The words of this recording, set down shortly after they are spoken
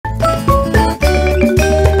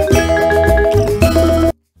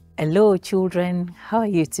Hello, children. How are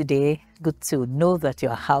you today? Good to know that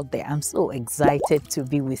you're out there. I'm so excited to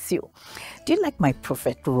be with you. Do you like my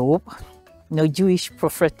prophet robe? Jewish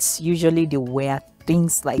prophets usually they wear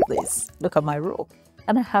things like this. Look at my robe.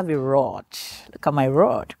 And I have a rod. Look at my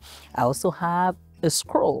rod. I also have a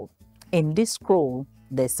scroll. In this scroll,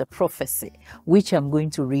 there's a prophecy, which I'm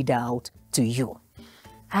going to read out to you.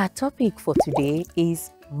 Our topic for today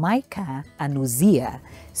is Micah and Uzziah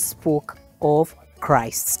spoke of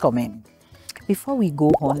Christ's coming. Before we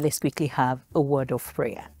go on, let's quickly have a word of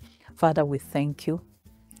prayer. Father, we thank you.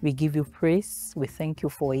 We give you praise. We thank you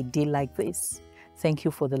for a day like this. Thank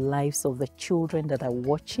you for the lives of the children that are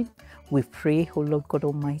watching. We pray, oh Lord God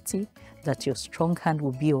Almighty, that your strong hand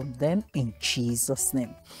will be on them in Jesus'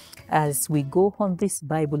 name. As we go on this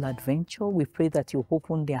Bible adventure, we pray that you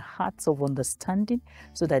open their hearts of understanding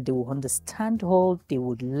so that they will understand all they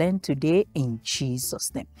would learn today in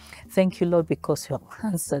Jesus' name. Thank you, Lord, because you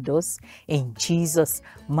have answered us. In Jesus'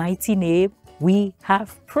 mighty name, we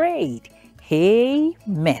have prayed.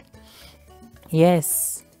 Amen.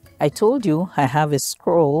 Yes, I told you I have a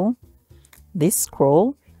scroll. This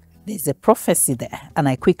scroll, there's a prophecy there, and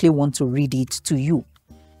I quickly want to read it to you.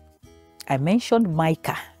 I mentioned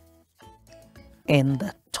Micah in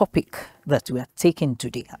the topic that we are taking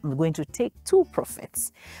today. I'm going to take two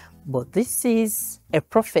prophets, but this is a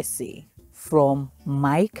prophecy from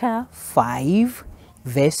Micah 5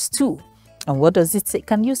 verse 2. And what does it say?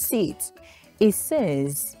 Can you see it? It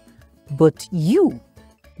says, "But you,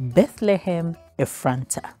 Bethlehem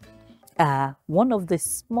Ephratah, are one of the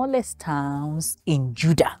smallest towns in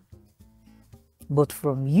Judah. But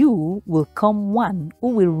from you will come one who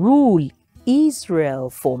will rule Israel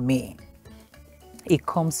for me." It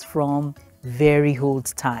comes from very old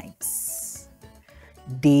times,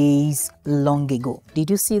 days long ago.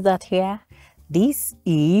 Did you see that here? This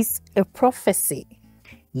is a prophecy.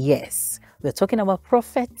 Yes, we're talking about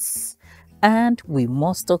prophets, and we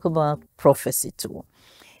must talk about prophecy too.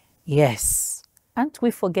 Yes, aren't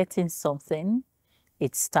we forgetting something?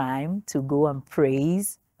 It's time to go and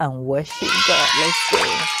praise and worship God. Let's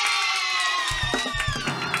go.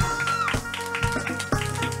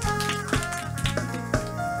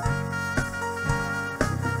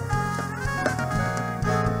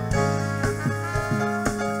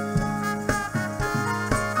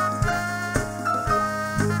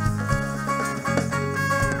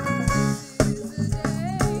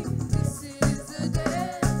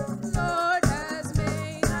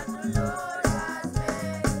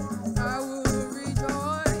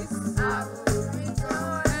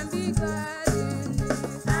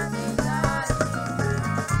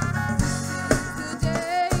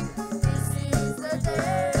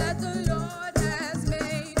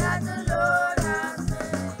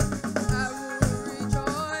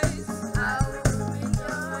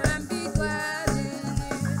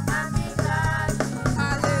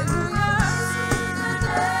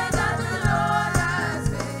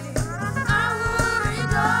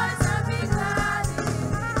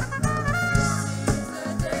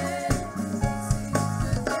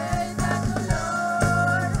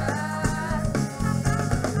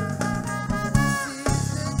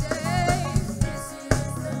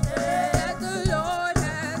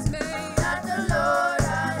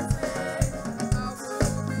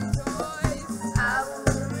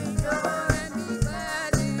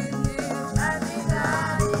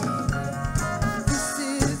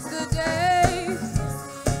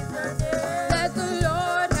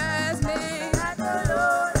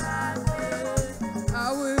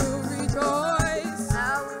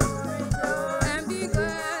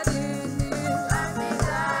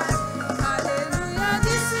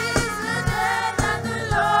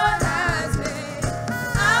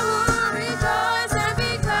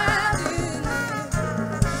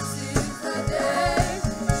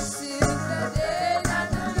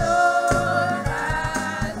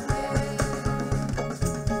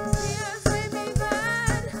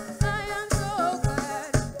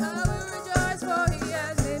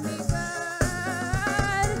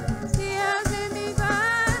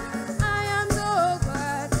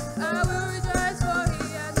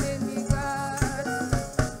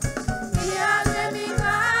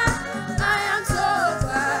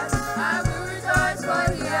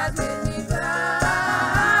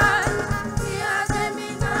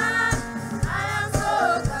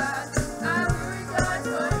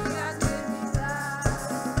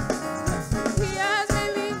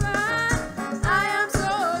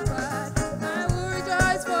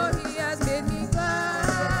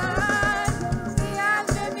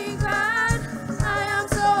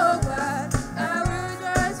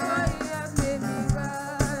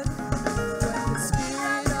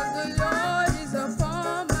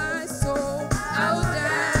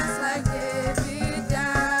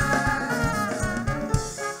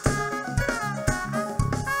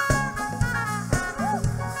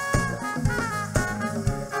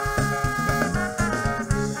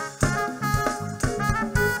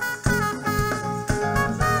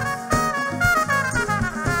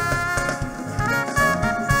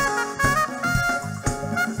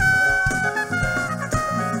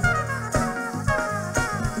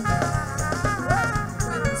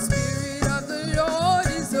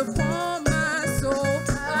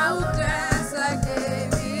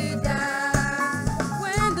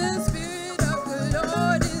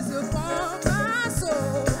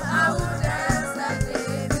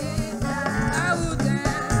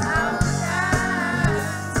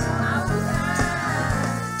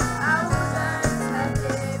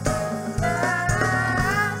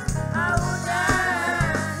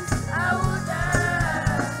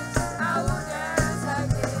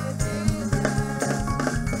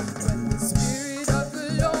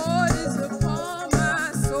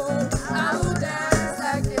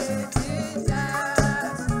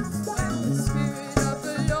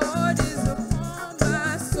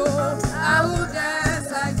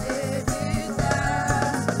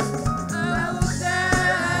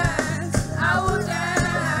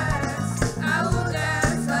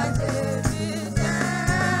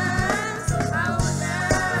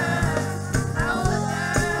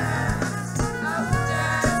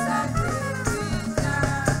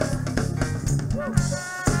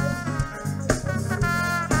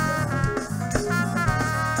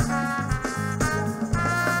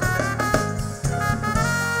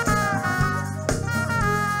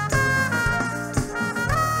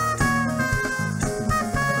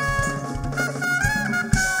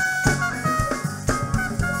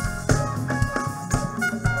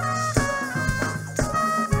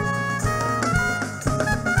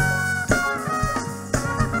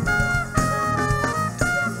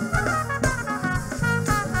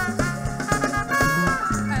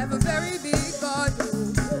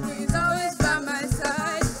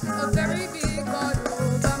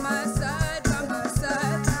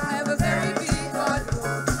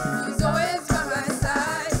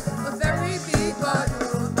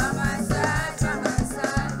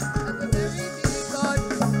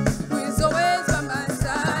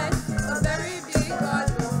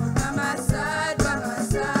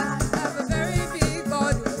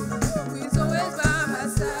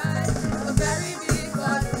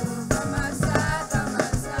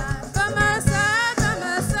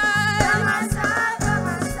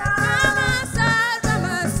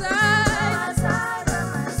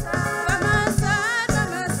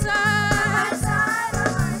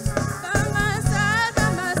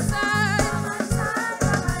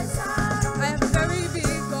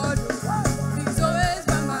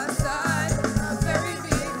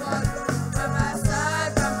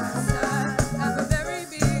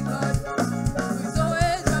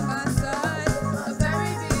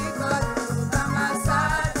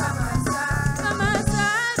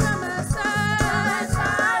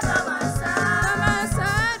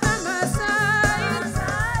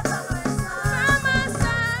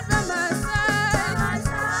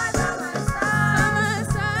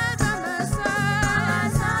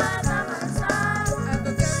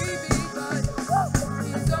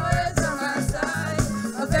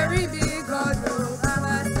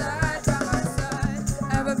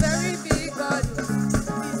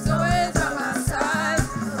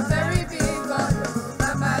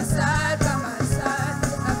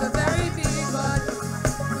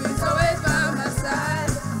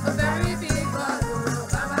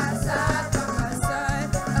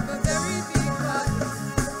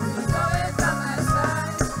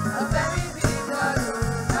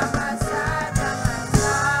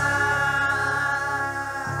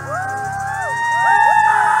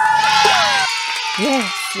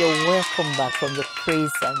 welcome back from the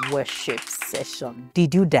praise and worship session.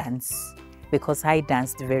 Did you dance? Because I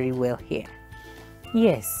danced very well here.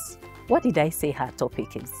 Yes. What did I say our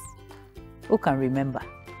topic is? Who can remember?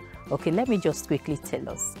 Okay, let me just quickly tell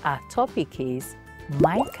us. Our topic is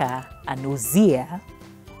Micah and Hosea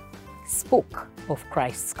spoke of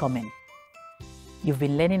Christ's coming. You've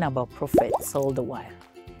been learning about prophets all the while.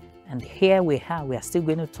 And here we are still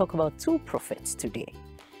going to talk about two prophets today.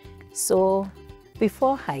 So,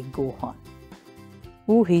 before I go on,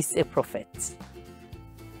 who is a prophet?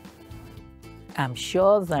 I'm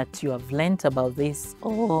sure that you have learnt about this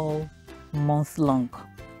all month long,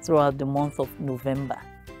 throughout the month of November.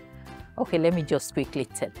 Okay, let me just quickly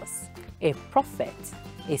tell us. A prophet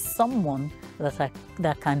is someone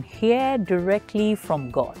that can hear directly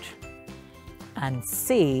from God and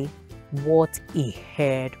say what he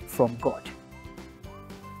heard from God.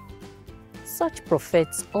 Such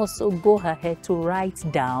prophets also go ahead to write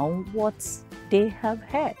down what they have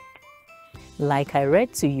heard. Like I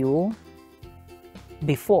read to you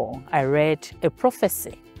before, I read a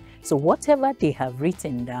prophecy. So whatever they have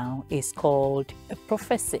written down is called a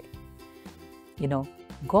prophecy. You know,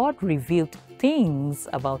 God revealed things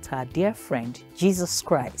about our dear friend, Jesus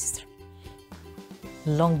Christ,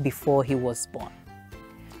 long before he was born.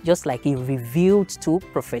 Just like he revealed to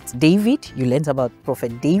Prophet David. You learned about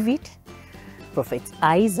Prophet David, Prophet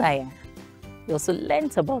Isaiah. You also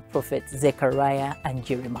learned about Prophet Zechariah and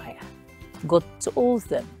Jeremiah. God told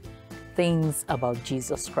them things about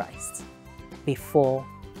Jesus Christ before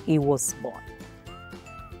he was born.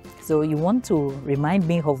 So you want to remind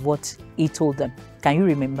me of what he told them. Can you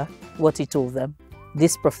remember what he told them?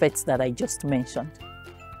 These prophets that I just mentioned.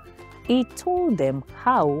 He told them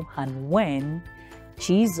how and when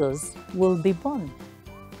Jesus will be born.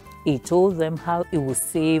 He told them how he will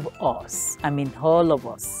save us. I mean, all of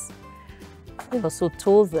us. He also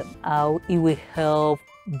told them how he will help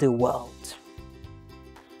the world.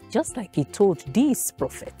 Just like he told these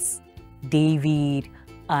prophets, David,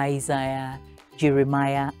 Isaiah,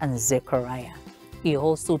 Jeremiah, and Zechariah. He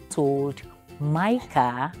also told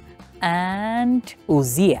Micah and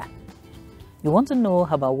Hosea. You want to know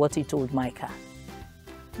about what he told Micah?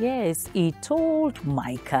 Yes, he told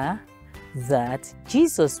Micah that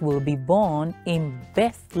Jesus will be born in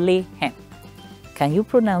Bethlehem. Can you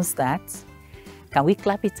pronounce that? Can we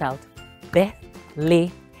clap it out?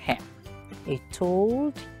 Bethlehem. He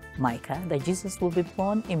told Micah that Jesus will be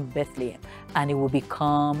born in Bethlehem and he will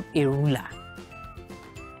become a ruler.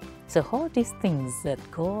 So all these things that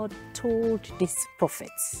God told these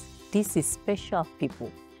prophets, these special people,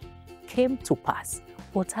 came to pass,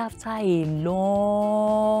 but after a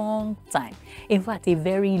long time. In fact, a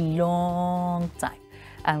very long time.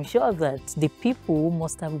 I'm sure that the people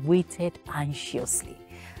must have waited anxiously.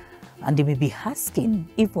 And they may be asking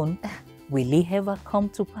even, will he ever come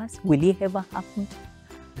to pass? Will he ever happen?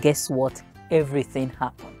 Guess what? Everything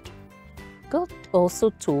happened. God also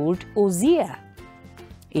told Hosea.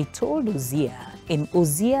 He told Hosea in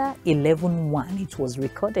Hosea 11:1, it was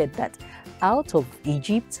recorded that out of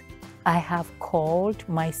Egypt I have called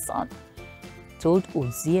my son. Told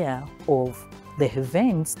Hosea of the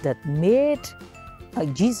events that made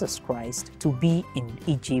Jesus Christ to be in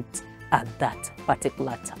Egypt at that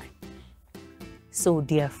particular time. So,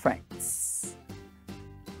 dear friends,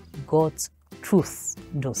 God's truth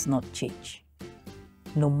does not change,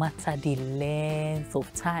 no matter the length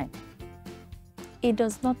of time. It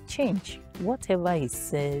does not change. Whatever he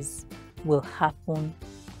says will happen,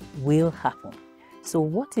 will happen. So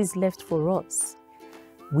what is left for us?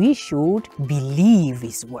 We should believe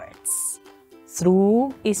his words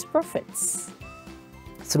through his prophets,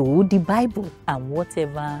 through the Bible and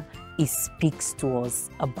whatever he speaks to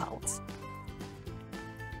us about.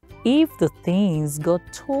 If the things God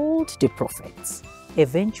told the prophets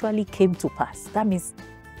eventually came to pass, that means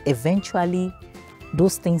eventually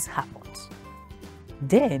those things happened,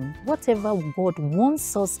 then whatever God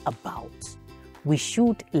wants us about, we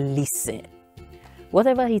should listen.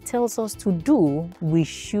 Whatever he tells us to do, we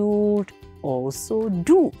should also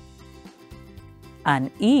do. And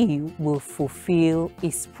he will fulfill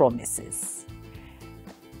his promises.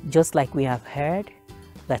 Just like we have heard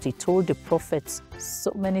that he told the prophets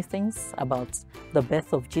so many things about the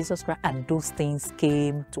birth of Jesus Christ, and those things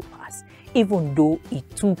came to pass. Even though it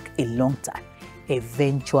took a long time,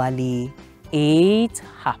 eventually it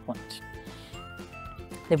happened.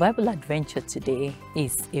 The Bible adventure today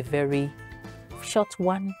is a very short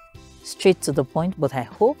one, straight to the point, but I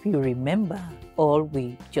hope you remember all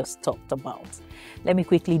we just talked about. Let me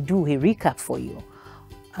quickly do a recap for you.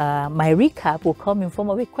 My recap will come in form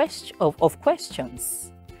of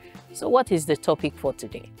questions. So what is the topic for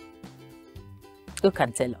today? Who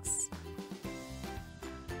can tell us?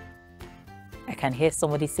 I can hear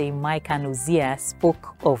somebody saying Micah and Uzziah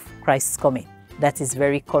spoke of Christ's coming. That is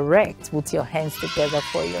very correct. Put your hands together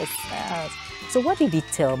for yourselves. So what did he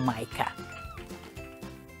tell Micah?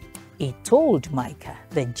 He told Micah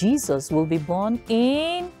that Jesus will be born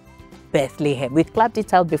in Bethlehem. We clapped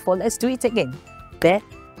it out before. Let's do it again.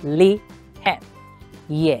 Bethlehem.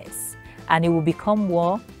 Yes. And he will become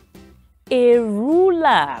what? A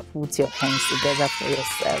ruler. Put your hands together for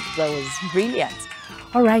yourself. That was brilliant.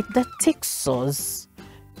 All right, that takes us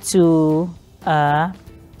to a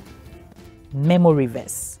memory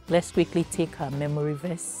verse. Let's quickly take our memory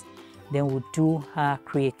verse. Then we'll do our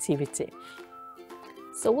creativity.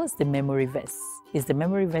 So what's the memory verse? Is the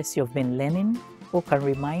memory verse you've been learning? Who can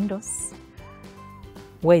remind us?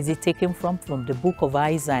 Where is it taken from? From the book of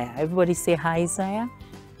Isaiah. Everybody say Isaiah.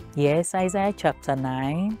 Yes, Isaiah chapter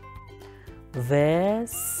 9,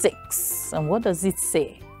 verse 6. And what does it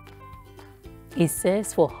say? It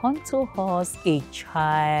says, for unto us a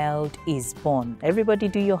child is born. Everybody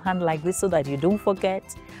do your hand like this so that you don't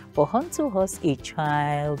forget. For unto us a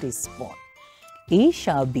child is born. He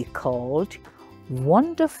shall be called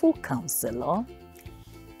Wonderful Counselor,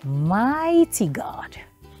 Mighty God,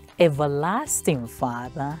 Everlasting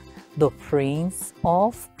Father, the Prince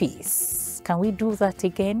of Peace. Can we do that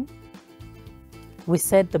again? We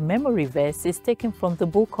said the memory verse is taken from the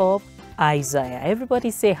book of Isaiah.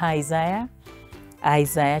 Everybody say Isaiah.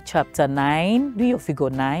 Isaiah chapter 9, do your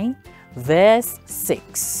figure 9, verse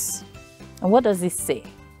 6. And what does it say?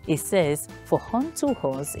 It says, for unto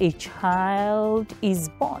us a child is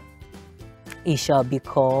born. He shall be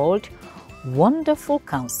called Wonderful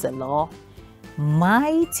Counselor,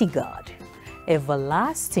 Mighty God,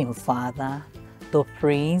 Everlasting Father, the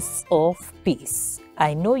Prince of Peace.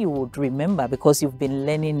 I know you would remember because you've been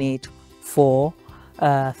learning it for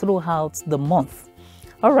throughout the month.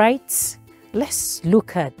 All right. Let's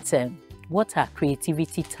look at what our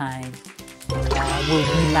creativity time will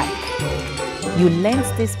be like. You learned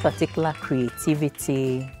this particular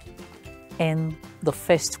creativity in the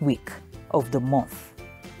first week of the month.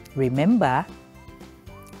 Remember?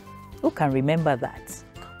 Who can remember that?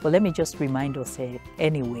 Well, let me just remind us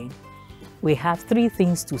anyway. We have 3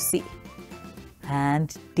 things to say,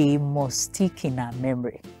 and they must stick in our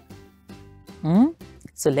memory.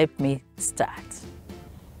 So let me start.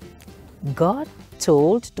 God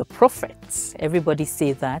told the prophets. Everybody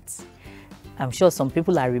say that. I'm sure some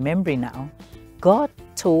people are remembering now. God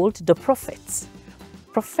told the prophets.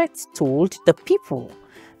 Prophets told the people.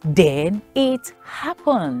 Then it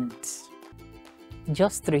happened.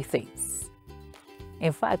 Just 3 things.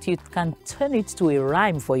 In fact, you can turn it to a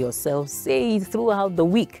rhyme for yourself. Say it throughout the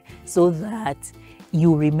week so that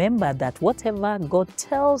you remember that whatever God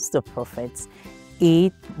tells the prophets,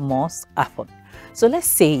 it must happen. So let's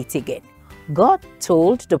say it again. God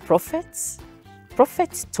told the prophets,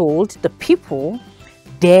 prophets told the people,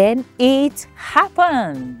 then it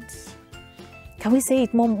happened. Can we say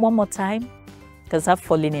it one more time? Because I've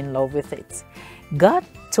fallen in love with it. God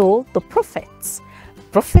told the prophets,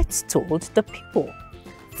 prophets told the people,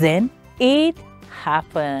 then it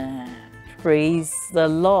happened. Praise the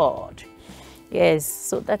Lord. Yes,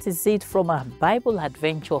 so that is it from our Bible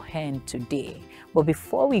Adventure Hand today. But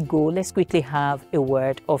before we go, let's quickly have a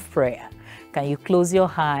word of prayer. Can you close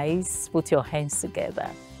your eyes, put your hands together?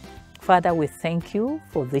 Father, we thank you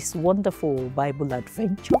for this wonderful Bible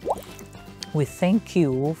adventure. We thank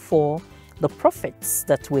you for the prophets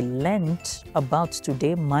that we learned about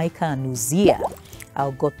today, Micah and Uzziah.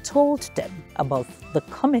 How God told them about the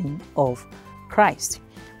coming of Christ.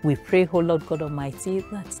 We pray, oh Lord God Almighty,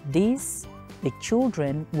 that these, the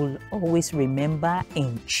children, will always remember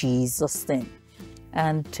in Jesus' name.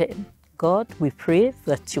 And God, we pray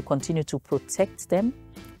that you continue to protect them,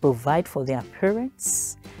 provide for their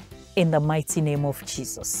parents, in the mighty name of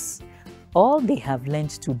Jesus. All they have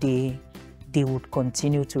learned today, they would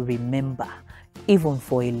continue to remember, even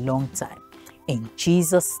for a long time. In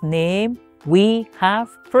Jesus' name, we have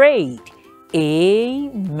prayed.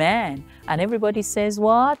 Amen. And everybody says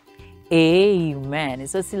what? Amen.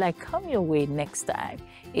 It's just like, come your way next time.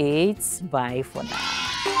 It's bye for now.